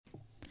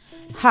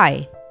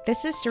Hi,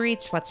 this is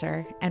Sarit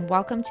Switzer, and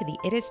welcome to the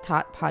It Is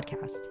Taught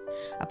podcast,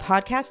 a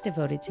podcast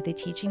devoted to the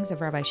teachings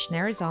of Rabbi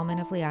Shneur Zalman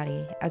of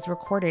Liadi as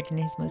recorded in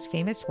his most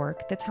famous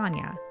work, the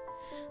Tanya.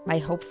 My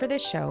hope for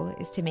this show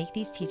is to make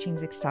these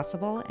teachings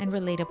accessible and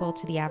relatable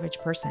to the average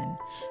person,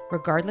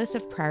 regardless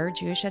of prior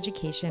Jewish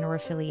education or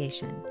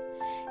affiliation.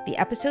 The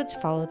episodes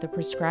follow the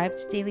prescribed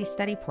daily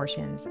study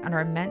portions and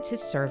are meant to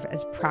serve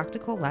as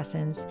practical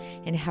lessons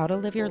in how to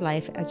live your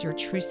life as your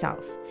true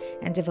self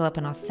and develop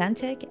an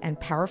authentic and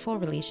powerful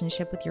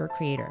relationship with your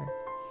Creator.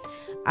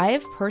 I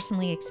have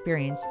personally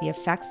experienced the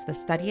effects the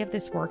study of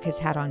this work has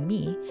had on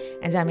me,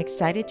 and I'm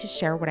excited to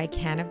share what I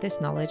can of this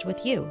knowledge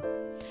with you.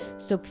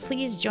 So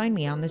please join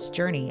me on this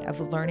journey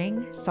of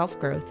learning,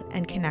 self-growth,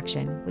 and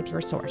connection with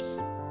your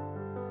source.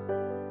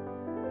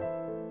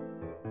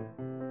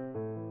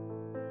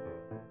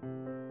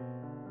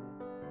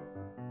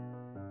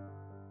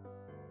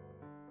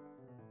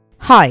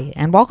 Hi,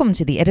 and welcome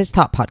to the It Is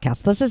Taught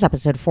podcast. This is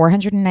episode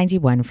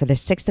 491 for the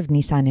 6th of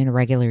Nissan in a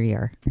regular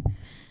year.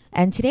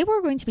 And today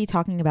we're going to be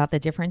talking about the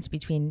difference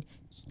between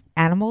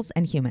animals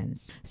and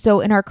humans. So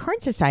in our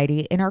current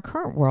society, in our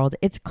current world,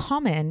 it's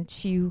common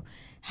to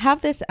have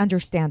this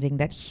understanding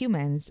that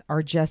humans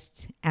are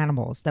just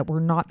animals, that we're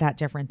not that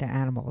different than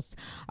animals.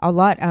 A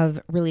lot of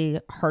really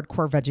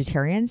hardcore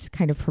vegetarians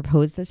kind of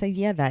propose this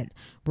idea that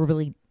we're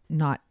really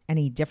not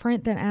any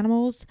different than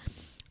animals.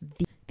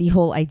 The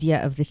whole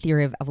idea of the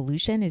theory of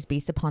evolution is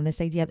based upon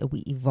this idea that we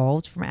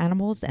evolved from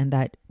animals and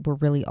that we're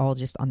really all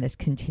just on this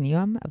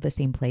continuum of the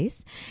same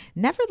place.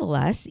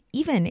 Nevertheless,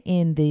 even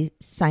in the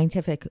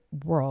scientific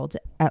world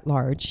at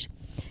large,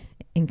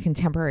 in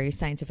contemporary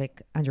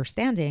scientific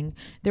understanding,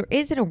 there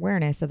is an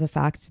awareness of the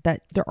fact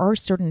that there are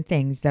certain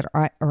things that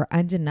are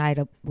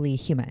undeniably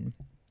human.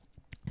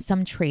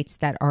 Some traits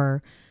that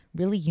are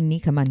really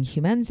unique among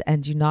humans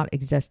and do not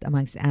exist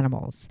amongst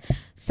animals.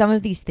 Some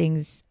of these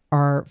things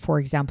are, for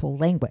example,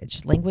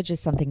 language. Language is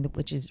something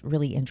which is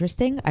really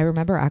interesting. I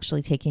remember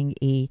actually taking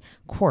a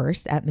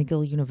course at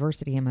McGill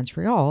University in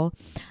Montreal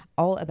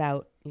all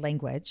about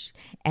language,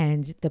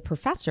 and the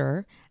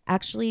professor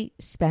actually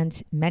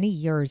spent many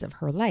years of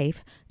her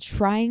life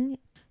trying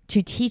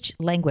to teach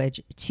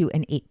language to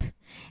an ape.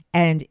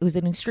 And it was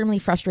an extremely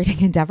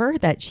frustrating endeavor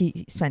that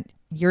she spent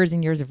years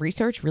and years of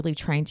research really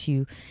trying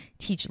to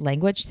teach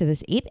language to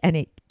this ape, and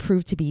it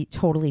proved to be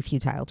totally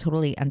futile,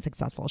 totally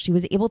unsuccessful. She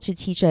was able to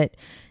teach it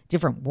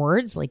different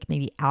words like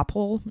maybe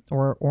apple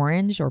or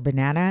orange or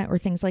banana or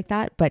things like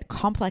that, but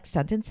complex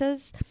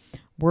sentences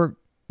were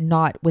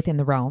not within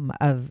the realm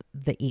of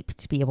the ape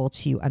to be able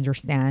to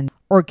understand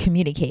or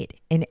communicate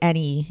in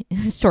any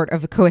sort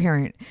of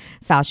coherent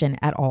fashion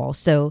at all.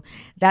 So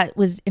that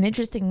was an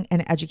interesting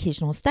and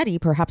educational study,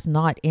 perhaps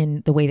not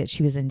in the way that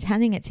she was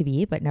intending it to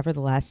be, but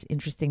nevertheless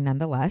interesting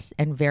nonetheless,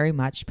 and very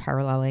much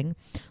paralleling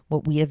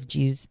what we as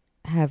Jews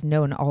have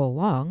known all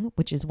along,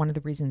 which is one of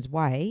the reasons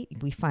why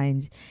we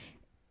find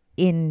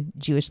in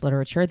Jewish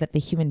literature that the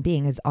human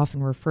being is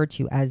often referred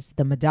to as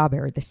the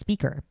medaber, the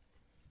speaker.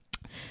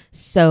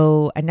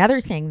 So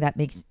another thing that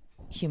makes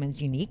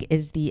humans unique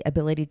is the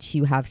ability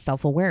to have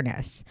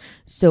self-awareness.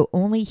 So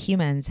only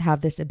humans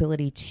have this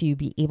ability to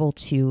be able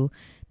to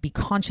be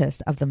conscious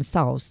of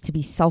themselves, to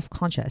be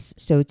self-conscious.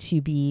 So to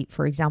be,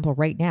 for example,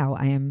 right now,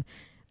 I'm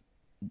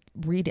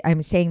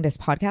saying this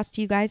podcast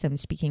to you guys, I'm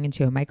speaking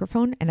into a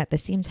microphone, and at the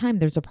same time,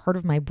 there's a part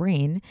of my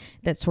brain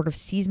that sort of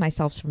sees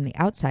myself from the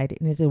outside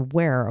and is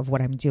aware of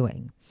what I'm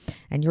doing.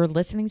 And you're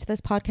listening to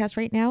this podcast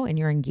right now and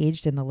you're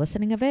engaged in the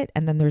listening of it.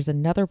 And then there's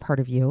another part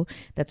of you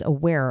that's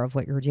aware of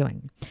what you're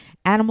doing.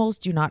 Animals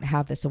do not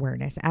have this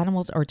awareness.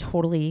 Animals are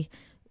totally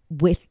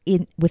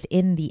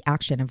within the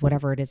action of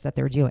whatever it is that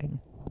they're doing.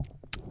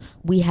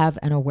 We have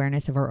an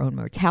awareness of our own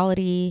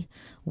mortality.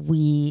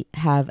 We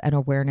have an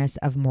awareness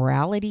of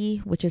morality,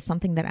 which is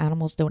something that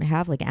animals don't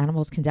have. Like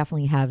animals can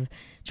definitely have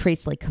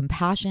traits like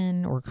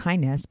compassion or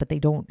kindness, but they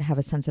don't have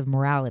a sense of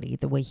morality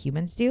the way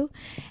humans do.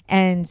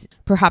 And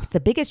perhaps the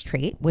biggest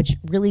trait, which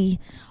really,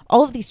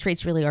 all of these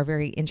traits really are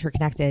very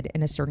interconnected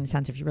in a certain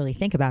sense if you really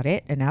think about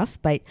it enough.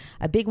 But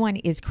a big one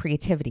is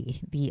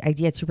creativity, the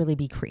idea to really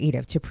be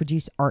creative, to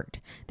produce art.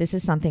 This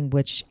is something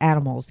which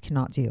animals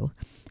cannot do,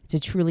 to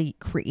truly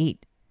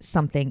create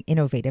something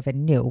innovative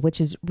and new, which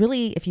is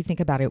really, if you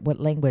think about it, what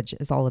language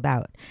is all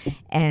about.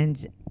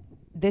 And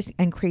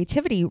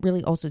creativity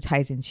really also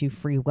ties into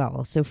free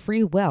will. So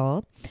free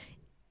will,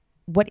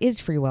 what is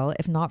free will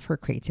if not for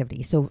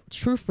creativity? So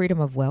true freedom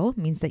of will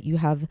means that you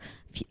have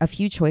a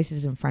few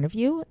choices in front of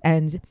you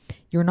and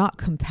you're not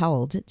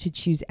compelled to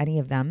choose any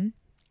of them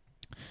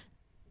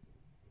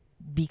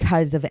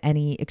because of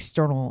any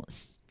external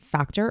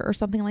factor or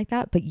something like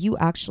that, but you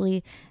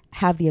actually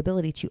have the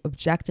ability to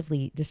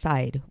objectively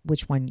decide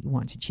which one you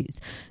want to choose.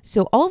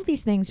 So all of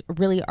these things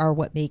really are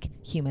what make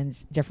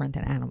humans different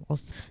than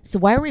animals. So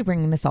why are we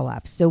bringing this all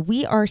up? So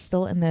we are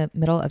still in the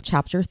middle of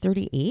chapter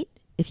 38,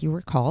 if you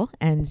recall,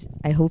 and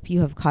I hope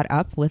you have caught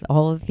up with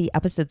all of the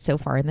episodes so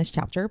far in this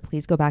chapter.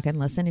 Please go back and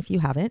listen if you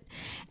haven't.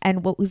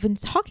 And what we've been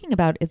talking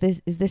about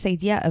is this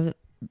idea of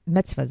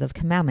mitzvahs, of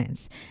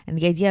commandments, and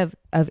the idea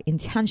of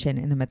intention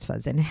in the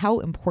mitzvahs, and how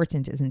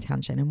important is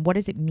intention, and what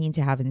does it mean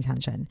to have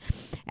intention,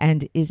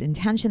 and is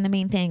intention the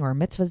main thing or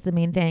mitzvahs the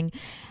main thing?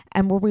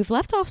 And where we've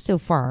left off so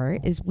far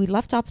is we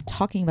left off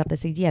talking about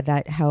this idea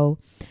that how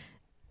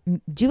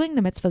doing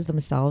the mitzvahs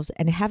themselves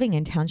and having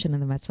intention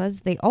in the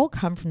mitzvahs, they all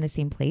come from the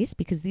same place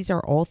because these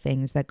are all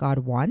things that God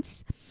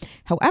wants.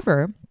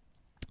 However,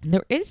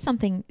 there is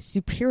something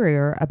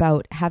superior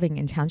about having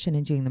intention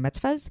and doing the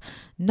mitzvahs,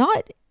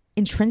 not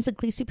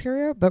intrinsically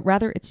superior, but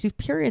rather it's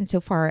superior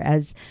insofar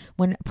as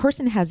when a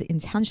person has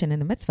intention in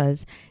the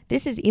mitzvahs,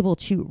 this is able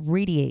to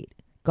radiate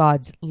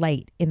God's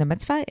light in the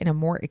mitzvah in a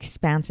more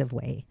expansive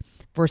way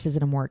versus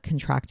in a more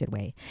contracted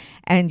way.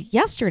 And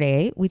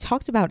yesterday we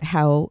talked about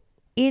how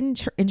in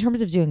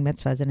terms of doing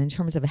mitzvahs and in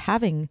terms of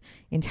having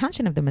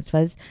intention of the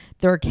mitzvahs,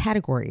 there are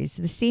categories,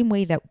 the same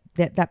way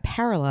that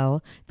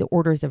parallel the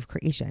orders of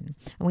creation.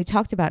 And we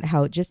talked about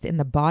how just in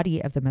the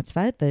body of the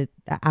mitzvah, the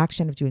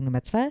action of doing the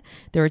mitzvah,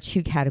 there are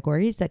two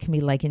categories that can be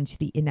likened to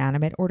the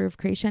inanimate order of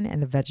creation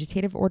and the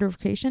vegetative order of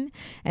creation.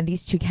 And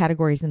these two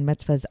categories in the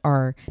mitzvahs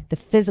are the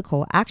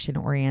physical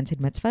action-oriented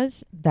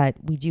mitzvahs that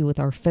we do with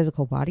our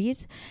physical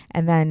bodies.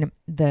 And then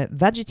the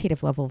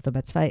vegetative level of the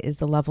mitzvah is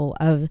the level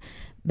of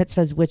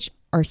mitzvahs which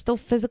are still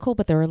physical,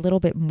 but they're a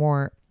little bit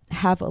more,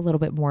 have a little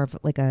bit more of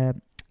like a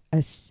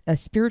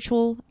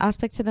spiritual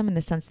aspect to them, in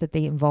the sense that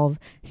they involve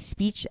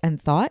speech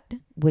and thought,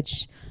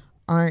 which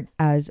aren't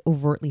as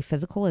overtly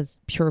physical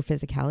as pure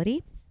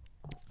physicality.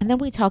 And then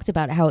we talked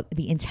about how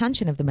the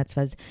intention of the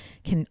mitzvahs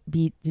can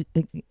be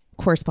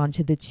correspond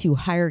to the two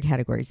higher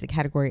categories, the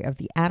category of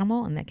the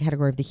animal and the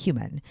category of the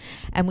human.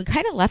 And we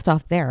kind of left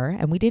off there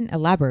and we didn't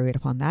elaborate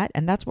upon that.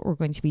 And that's what we're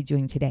going to be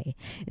doing today,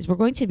 is we're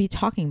going to be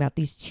talking about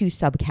these two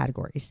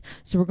subcategories.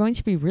 So we're going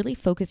to be really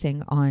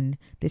focusing on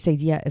this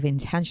idea of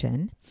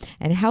intention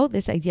and how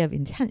this idea of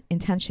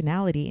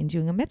intentionality in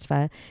doing a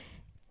mitzvah,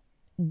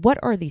 what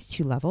are these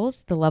two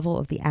levels, the level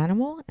of the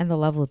animal and the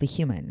level of the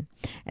human?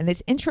 And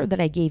this intro that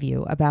I gave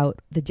you about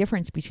the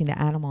difference between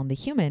the animal and the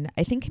human,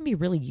 I think can be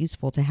really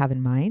useful to have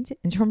in mind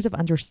in terms of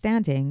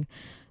understanding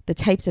the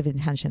types of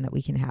intention that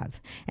we can have.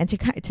 And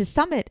to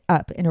sum it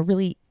up in a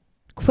really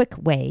quick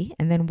way,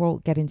 and then we'll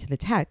get into the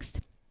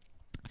text,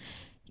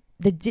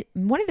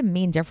 one of the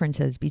main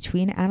differences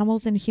between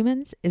animals and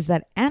humans is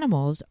that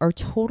animals are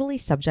totally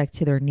subject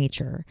to their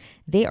nature.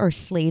 They are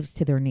slaves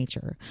to their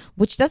nature,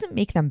 which doesn't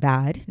make them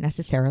bad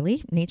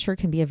necessarily. Nature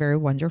can be a very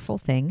wonderful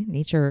thing.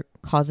 Nature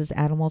causes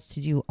animals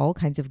to do all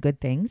kinds of good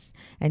things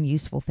and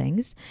useful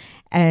things.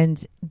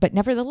 But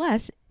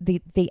nevertheless,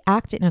 they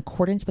act in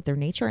accordance with their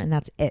nature, and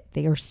that's it.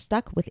 They are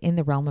stuck within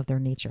the realm of their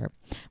nature,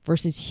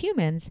 versus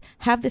humans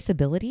have this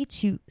ability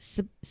to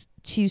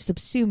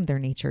subsume their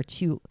nature,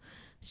 to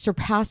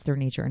surpass their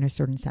nature in a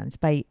certain sense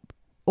by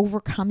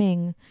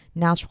overcoming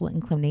natural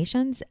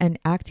inclinations and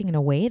acting in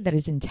a way that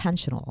is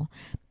intentional,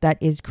 that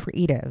is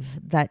creative,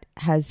 that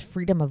has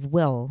freedom of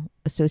will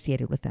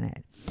associated within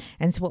it.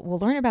 And so what we'll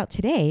learn about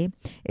today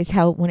is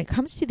how when it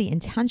comes to the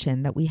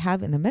intention that we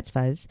have in the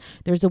mitzvahs,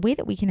 there's a way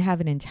that we can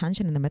have an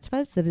intention in the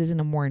mitzvahs that is in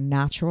a more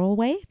natural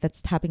way,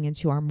 that's tapping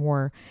into our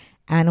more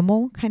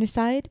animal kind of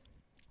side,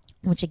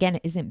 which again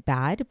isn't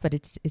bad, but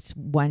it's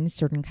one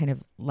certain kind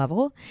of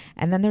level.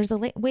 And then there's a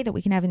way that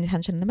we can have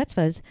intention in the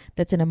mitzvahs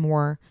that's in a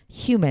more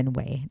human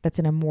way, that's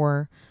in a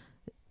more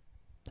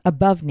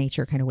above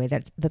nature kind of way,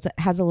 that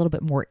has a little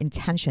bit more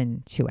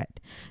intention to it.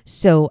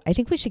 So I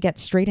think we should get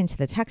straight into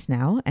the text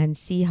now and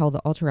see how the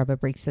Alter Rebbe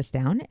breaks this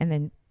down, and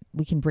then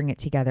we can bring it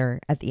together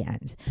at the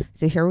end.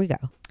 So here we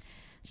go.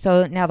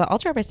 So now the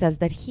Alter Rebbe says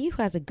that he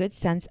who has a good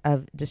sense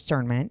of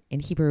discernment, in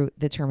Hebrew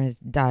the term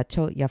is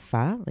da'ato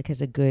yafa, like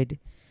has a good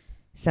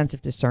sense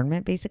of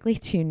discernment, basically,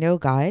 to know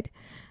God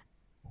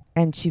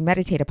and to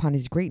meditate upon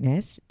his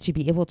greatness, to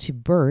be able to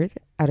birth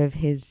out of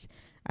his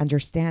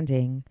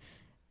understanding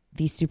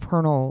the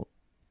supernal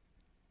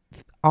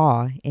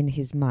awe in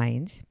his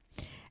mind,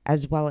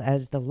 as well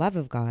as the love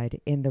of God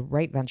in the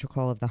right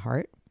ventricle of the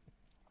heart,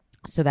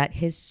 so that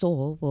his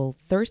soul will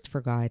thirst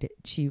for God,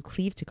 to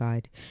cleave to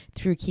God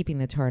through keeping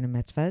the Torah and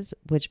mitzvahs,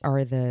 which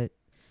are the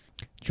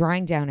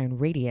drawing down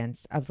and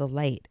radiance of the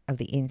light of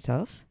the Ein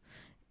Sof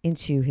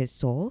into his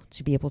soul,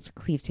 to be able to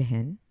cleave to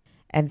him.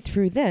 And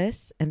through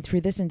this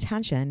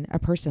intention, a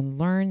person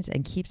learns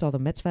and keeps all the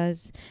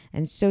mitzvahs.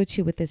 And so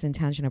too with this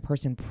intention, a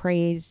person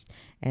prays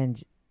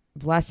and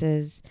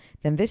blesses.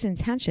 Then this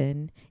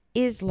intention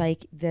is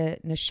like the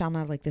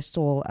neshama, like the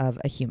soul of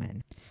a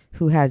human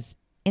who has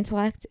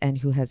intellect and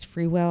who has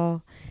free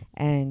will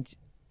and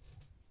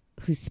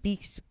who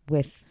speaks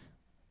with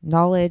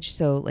knowledge.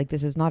 So like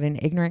this is not an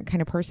ignorant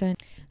kind of person.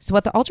 So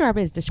what the Alter Rebbe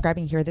is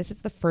describing here, this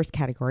is the first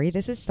category.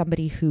 This is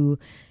somebody who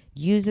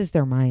uses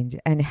their mind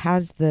and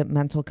has the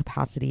mental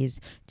capacities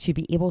to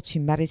be able to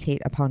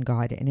meditate upon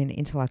God in an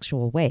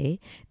intellectual way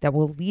that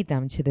will lead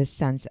them to this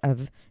sense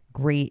of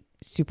great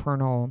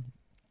supernal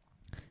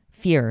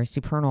fear,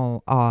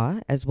 supernal awe,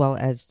 as well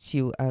as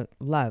to a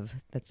love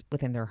that's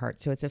within their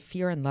heart. So it's a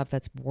fear and love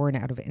that's born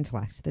out of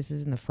intellect. This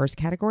is in the first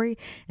category.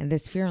 And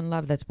this fear and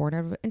love that's born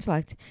out of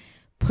intellect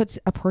puts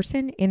a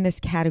person in this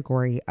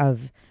category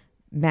of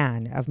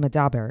man, of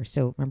medaber.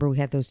 So remember, we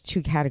had those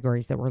two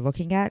categories that we're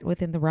looking at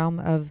within the realm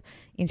of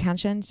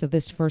intention. So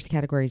this first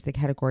category is the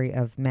category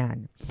of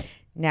man.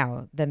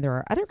 Now, then there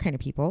are other kind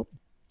of people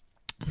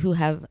who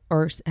have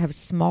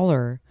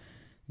smaller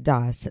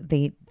das.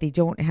 They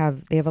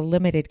have a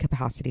limited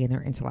capacity in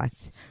their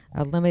intellects,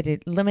 a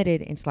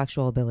limited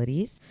intellectual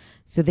abilities.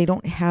 So they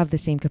don't have the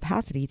same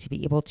capacity to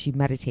be able to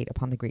meditate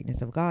upon the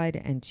greatness of God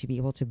and to be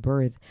able to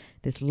birth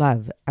this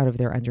love out of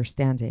their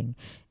understanding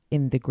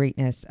in the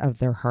greatness of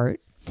their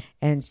heart.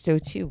 And so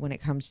too, when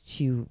it comes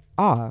to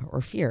awe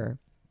or fear,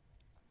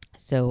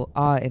 so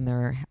awe in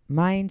their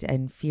mind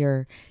and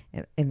fear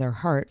in their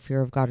heart, fear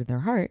of God in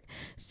their heart.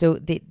 So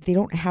they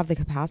don't have the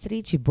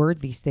capacity to birth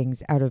these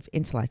things out of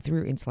intellect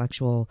through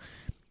intellectual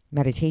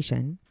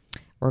meditation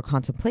or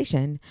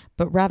contemplation,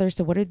 but rather,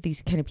 so what do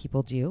these kind of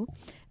people do?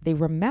 They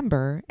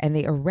remember and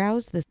they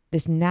arouse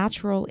this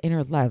natural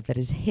inner love that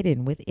is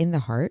hidden within the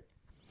heart.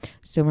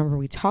 So remember,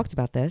 we talked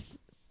about this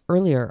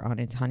earlier on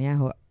in Tanya,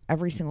 how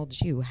every single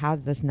Jew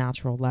has this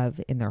natural love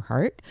in their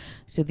heart.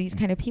 So these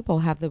kind of people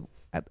have the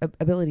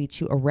ability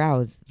to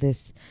arouse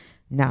this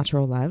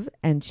natural love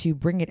and to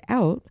bring it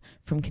out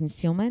from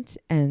concealment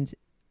and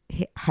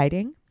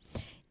hiding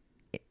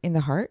in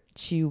the heart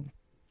to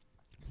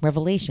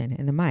revelation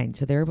in the mind.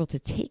 So they're able to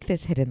take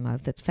this hidden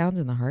love that's found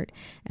in the heart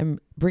and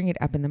bring it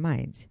up in the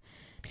mind.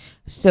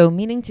 So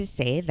meaning to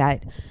say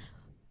that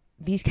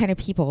these kind of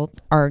people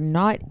are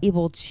not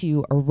able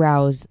to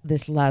arouse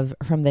this love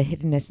from the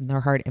hiddenness in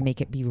their heart and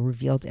make it be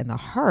revealed in the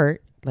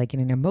heart, like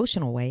in an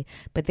emotional way,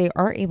 but they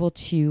are able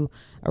to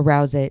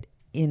arouse it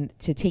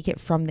to take it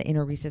from the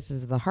inner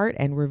recesses of the heart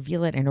and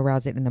reveal it and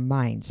arouse it in the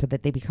mind so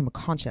that they become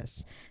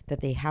conscious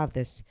that they have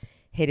this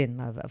hidden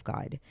love of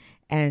God.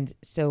 And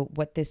so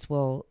what this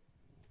will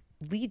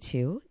lead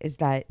to is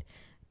that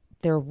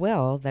their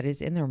will that is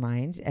in their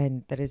minds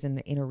and that is in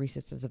the inner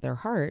recesses of their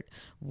heart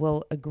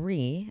will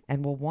agree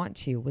and will want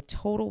to, with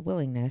total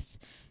willingness,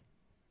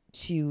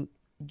 to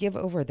give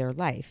over their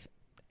life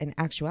in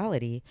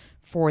actuality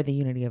for the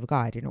unity of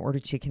God in order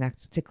to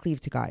connect, to cleave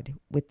to God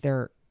with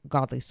their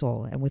godly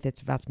soul and with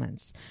its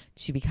vestments,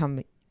 to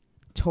become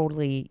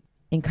totally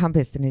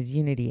encompassed in his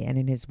unity and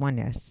in his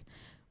oneness,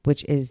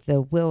 which is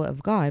the will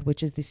of God,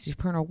 which is the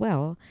supernal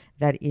will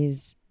that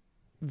is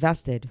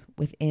vested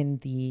within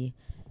the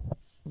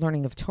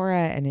learning of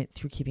Torah and it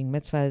through keeping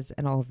mitzvahs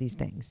and all of these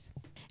things.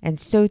 And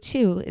so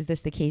too is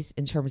this the case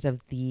in terms of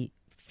the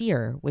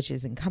fear, which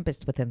is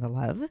encompassed within the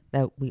love,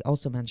 that we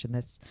also mentioned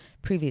this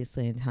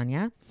previously in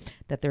Tanya,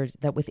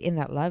 that within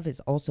that love is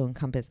also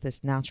encompassed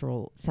this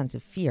natural sense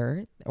of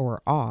fear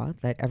or awe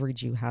that every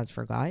Jew has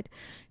for God,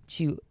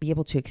 to be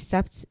able to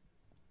accept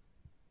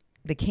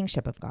the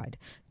kingship of God,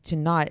 to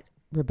not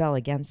rebel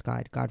against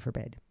God, God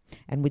forbid.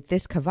 And with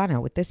this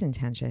kavanah, with this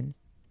intention,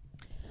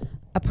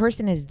 a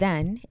person is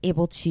then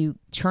able to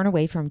turn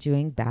away from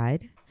doing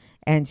bad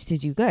and to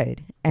do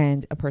good.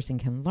 And a person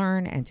can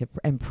learn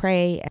and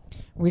pray,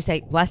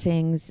 recite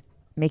blessings,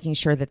 making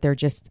sure that they're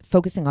just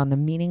focusing on the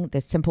meaning,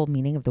 the simple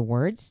meaning of the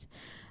words,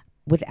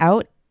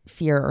 without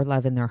fear or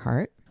love in their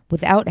heart,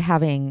 without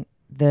having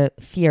the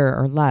fear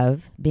or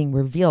love being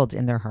revealed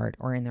in their heart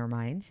or in their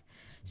mind.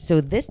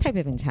 So this type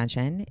of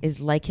intention is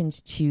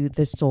likened to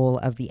the soul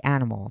of the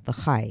animal, the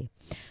chai,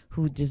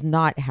 who does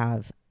not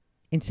have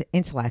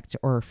intellect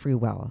or free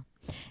will,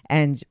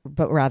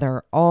 but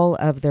rather all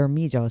of their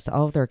midos,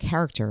 all of their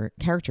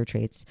character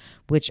traits,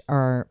 which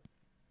are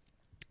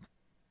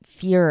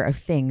fear of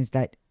things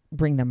that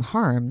bring them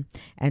harm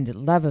and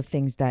love of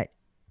things that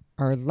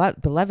are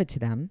beloved to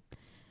them.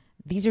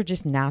 These are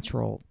just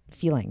natural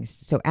feelings.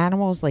 So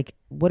animals, like,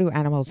 what do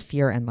animals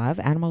fear and love?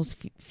 Animals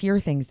fear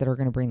things that are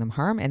going to bring them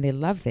harm, and they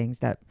love things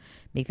that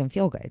make them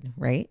feel good,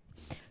 right?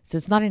 So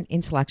it's not an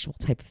intellectual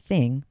type of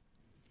thing.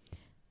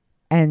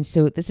 And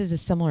so this is a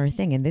similar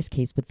thing in this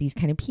case with these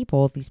kind of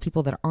people, these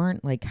people that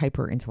aren't like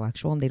hyper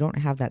intellectual and they don't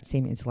have that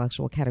same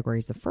intellectual category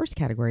as the first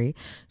category.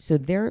 So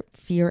their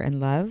fear and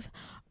love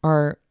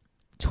are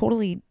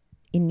totally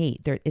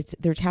innate.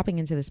 They're tapping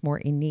into this more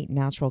innate,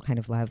 natural kind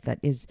of love that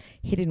is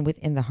hidden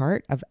within the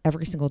heart of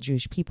every single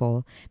Jewish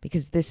people,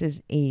 because this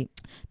is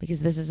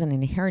an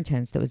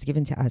inheritance that was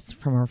given to us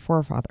from our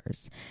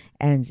forefathers.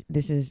 And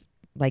this is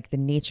like the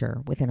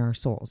nature within our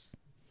souls,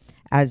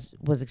 as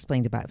was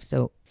explained above.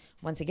 So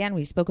once again,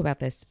 we spoke about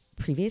this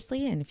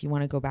previously, and if you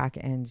want to go back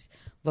and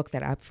look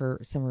that up for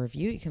some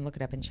review, you can look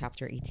it up in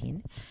chapter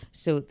 18.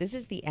 So this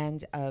is the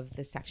end of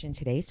the section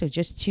today. So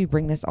just to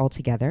bring this all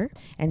together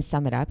and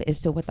sum it up,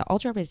 so what the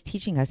Alter Rebbe is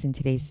teaching us in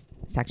today's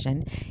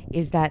section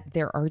is that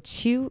there are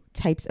two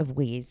types of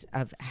ways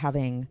of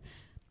having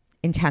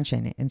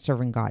intention in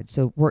serving God.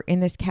 So we're in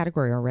this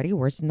category already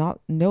where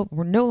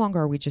we're no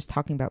longer are we just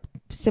talking about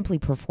simply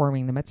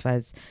performing the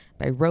mitzvahs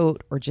by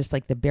rote or just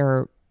like the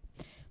bare,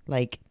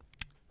 like,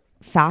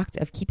 fact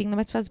of keeping the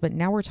mitzvahs, but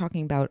now we're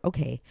talking about,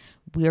 okay,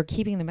 we are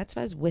keeping the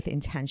mitzvahs with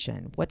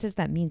intention. What does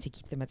that mean to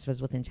keep the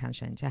mitzvahs with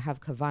intention, to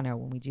have kavana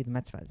when we do the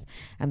mitzvahs?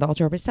 And the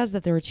Alter Rebbe says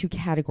that there are two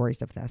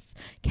categories of this.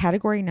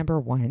 Category number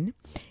one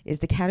is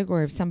the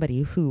category of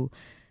somebody who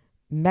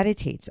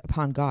meditates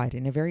upon God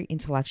in a very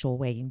intellectual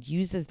way and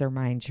uses their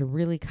mind to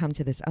really come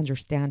to this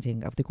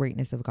understanding of the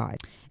greatness of God.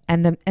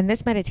 And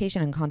this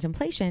meditation and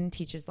contemplation,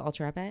 teaches the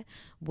Alter Rebbe,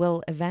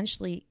 will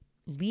eventually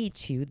lead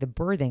to the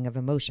birthing of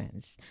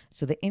emotions.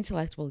 So the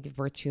intellect will give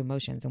birth to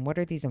emotions. And what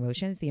are these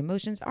emotions? The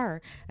emotions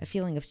are a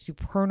feeling of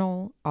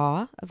supernal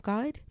awe of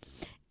God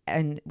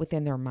and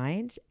within their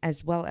minds,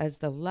 as well as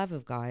the love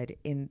of God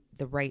in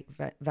the right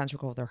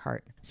ventricle of their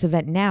heart. So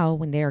that now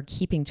when they are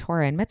keeping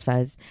Torah and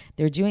mitzvahs,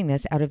 they're doing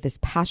this out of this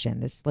passion,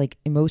 this like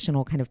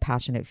emotional kind of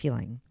passionate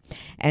feeling.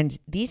 And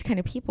these kind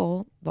of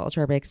people, the Alter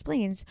Rebbe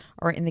explains,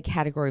 are in the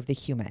category of the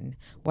human.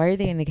 Why are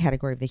they in the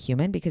category of the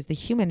human? Because the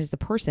human is the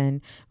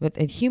person with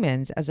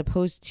humans, as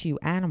opposed to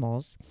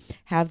animals,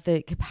 have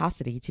the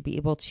capacity to be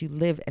able to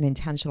live an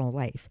intentional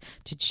life,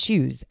 to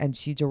choose and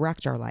to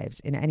direct our lives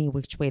in any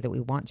which way that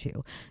we want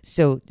to.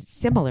 So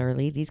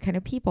similarly, these kind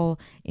of people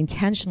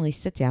intentionally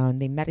sit down,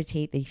 they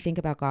meditate, they think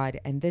about God,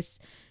 and this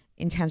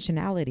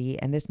intentionality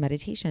and this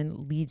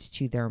meditation leads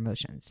to their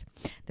emotions.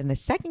 Then the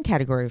second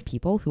category of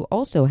people who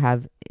also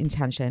have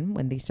intention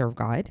when they serve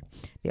God,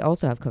 they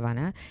also have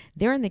kavana,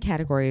 they're in the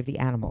category of the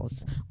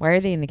animals. Why are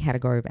they in the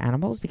category of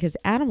animals? Because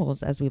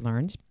animals, as we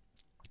learned,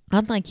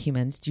 unlike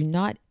humans, do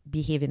not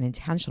behave in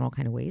intentional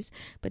kind of ways,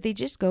 but they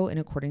just go in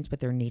accordance with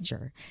their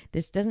nature.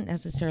 This doesn't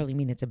necessarily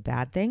mean it's a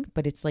bad thing,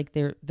 but it's like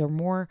they're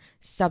more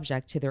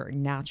subject to their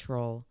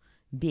natural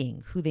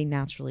being, who they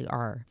naturally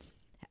are,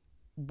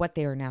 what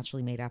they are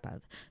naturally made up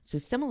of. So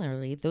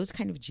similarly, those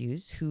kind of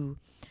Jews who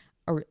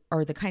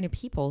are the kind of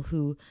people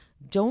who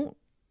don't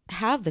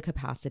have the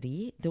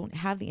capacity, don't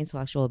have the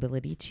intellectual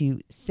ability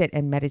to sit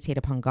and meditate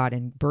upon God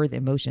and birth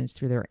emotions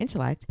through their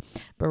intellect,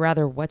 but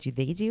rather what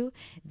do?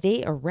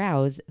 They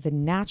arouse the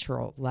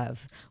natural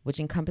love, which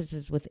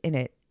encompasses within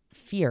it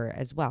fear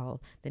as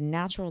well, the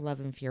natural love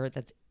and fear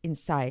that's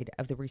inside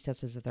of the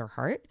recesses of their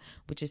heart,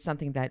 which is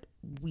something that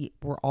we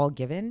were all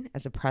given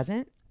as a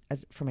present,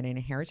 as from an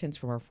inheritance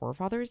from our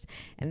forefathers.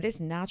 And this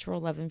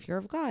natural love and fear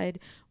of God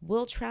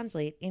will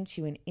translate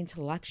into an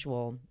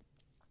intellectual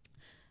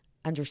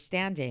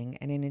understanding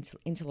and an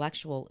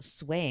intellectual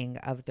swaying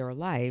of their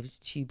lives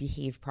to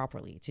behave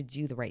properly, to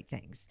do the right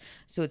things.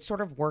 So it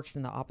sort of works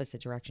in the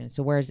opposite direction.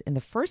 So whereas in the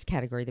first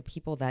category, the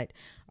people that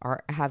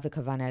have the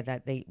kavana,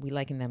 that we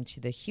liken them to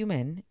the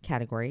human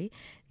category,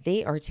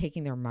 they are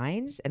taking their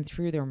minds, and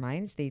through their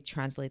minds, they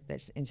translate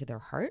this into their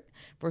heart.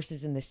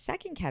 Versus in the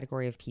second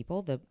category of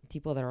people, the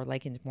people that are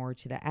likened more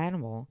to the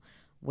animal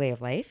way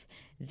of life,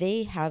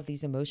 they have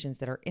these emotions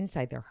that are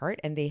inside their heart,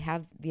 and they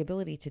have the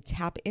ability to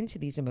tap into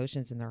these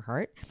emotions in their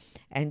heart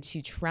and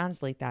to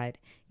translate that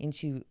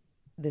into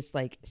this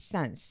like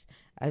sense,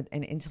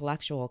 an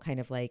intellectual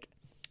kind of like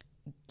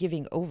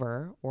giving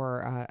over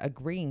or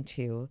agreeing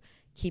to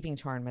keeping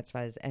Torah and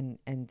mitzvahs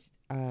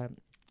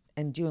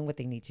and doing what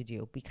they need to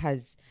do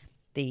because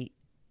they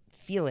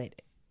feel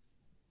it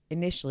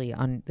initially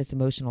on this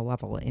emotional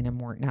level in a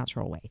more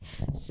natural way.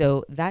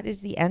 So that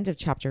is the end of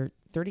chapter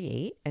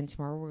 38. And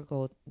tomorrow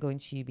we're going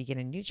to begin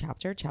a new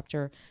chapter,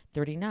 chapter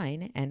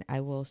 39, and I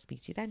will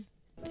speak to you then.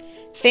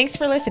 Thanks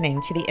for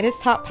listening to the It Is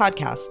Taught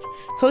podcast,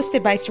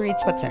 hosted by Sarit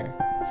Switzer.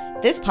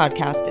 This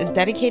podcast is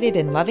dedicated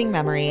in loving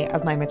memory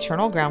of my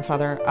maternal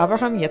grandfather,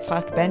 Avraham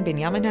Yitzchak ben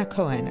Binyamin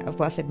HaKohen of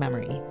blessed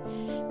memory.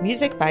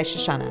 Music by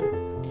Shoshana.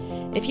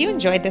 If you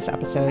enjoyed this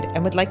episode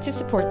and would like to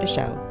support the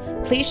show,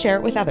 please share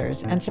it with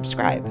others and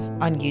subscribe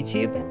on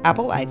YouTube,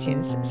 Apple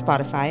iTunes,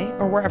 Spotify,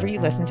 or wherever you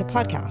listen to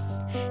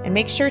podcasts. And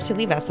make sure to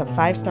leave us a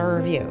 5-star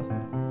review.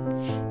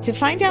 To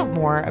find out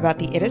more about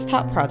the It Is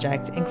Taught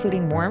project,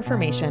 including more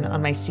information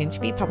on my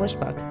soon-to-be published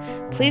book,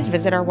 please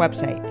visit our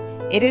website,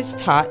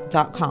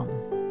 itistaught.com.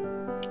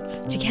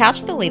 To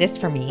catch the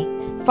latest from me,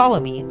 follow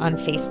me on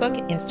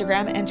Facebook,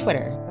 Instagram, and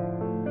Twitter.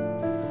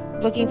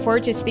 Looking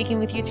forward to speaking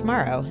with you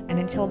tomorrow, and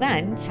until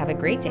then, have a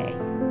great day.